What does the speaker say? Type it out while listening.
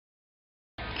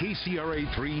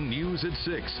KCRA 3 News at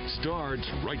 6 starts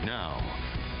right now.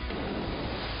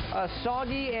 A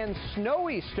soggy and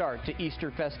snowy start to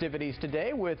Easter festivities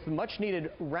today, with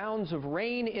much-needed rounds of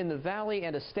rain in the valley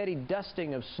and a steady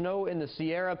dusting of snow in the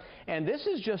Sierra. And this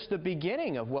is just the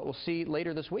beginning of what we'll see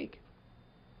later this week.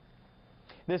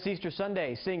 This Easter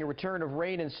Sunday, seeing a return of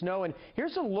rain and snow. And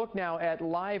here's a look now at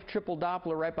live triple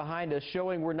Doppler right behind us,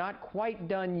 showing we're not quite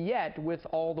done yet with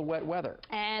all the wet weather.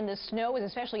 And the snow is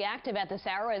especially active at this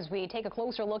hour as we take a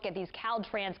closer look at these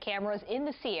Caltrans cameras in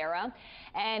the Sierra.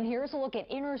 And here's a look at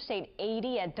Interstate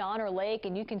 80 at Donner Lake.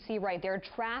 And you can see right there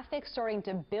traffic starting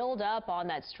to build up on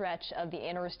that stretch of the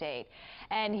interstate.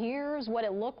 And here's what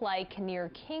it looked like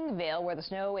near Kingville, where the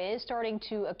snow is starting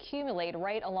to accumulate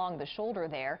right along the shoulder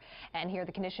there. And here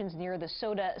the conditions near the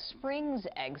Soda Springs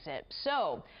exit.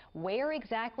 So where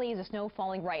exactly is the snow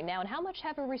falling right now, and how much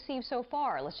have we received so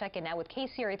far? Let's check in now with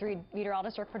KCRA 3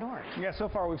 meteorologist Rick Bernard. Yeah, so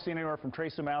far we've seen anywhere from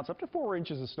trace amounts up to 4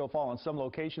 inches of snowfall in some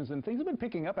locations, and things have been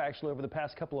picking up actually over the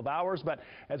past couple of hours. But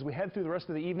as we head through the rest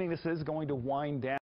of the evening, this is going to wind down.